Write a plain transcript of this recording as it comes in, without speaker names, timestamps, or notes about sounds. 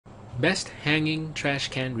Best Hanging Trash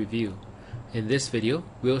Can Review. In this video,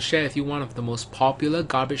 we'll share with you one of the most popular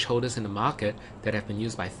garbage holders in the market that have been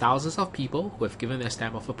used by thousands of people who have given their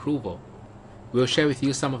stamp of approval. We'll share with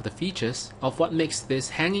you some of the features of what makes this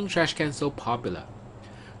hanging trash can so popular.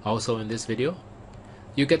 Also in this video,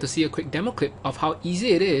 you get to see a quick demo clip of how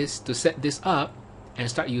easy it is to set this up and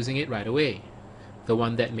start using it right away. The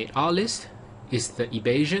one that made our list is the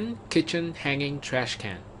Evasion Kitchen Hanging Trash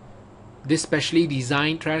Can. This specially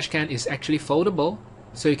designed trash can is actually foldable,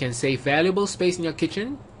 so you can save valuable space in your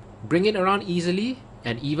kitchen, bring it around easily,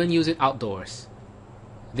 and even use it outdoors.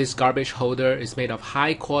 This garbage holder is made of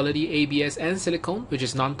high quality ABS and silicone, which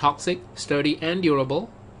is non-toxic, sturdy, and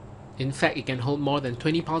durable. In fact, it can hold more than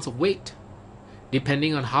 20 pounds of weight.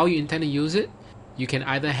 Depending on how you intend to use it, you can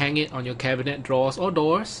either hang it on your cabinet drawers or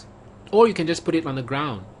doors, or you can just put it on the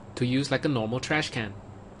ground to use like a normal trash can.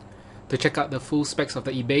 To check out the full specs of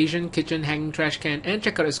the Evasion Kitchen Hanging Trash Can and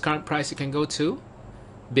check out its current price, you can go to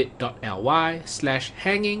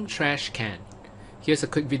bit.ly/hangingtrashcan. Here's a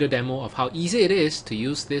quick video demo of how easy it is to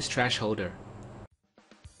use this trash holder.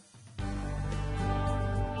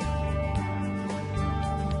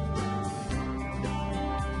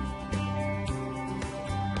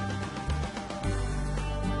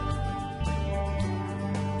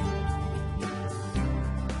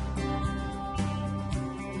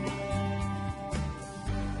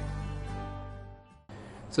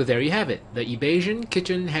 So there you have it, the Evasion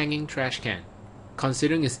Kitchen Hanging Trash Can.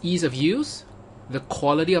 Considering its ease of use, the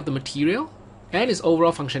quality of the material, and its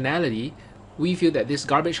overall functionality, we feel that this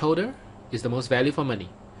garbage holder is the most value for money.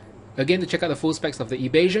 Again, to check out the full specs of the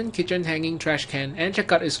Evasion Kitchen Hanging Trash Can and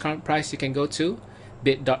check out its current price, you can go to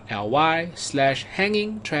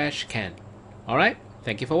bit.ly/hangingtrashcan. Alright,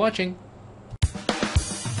 thank you for watching.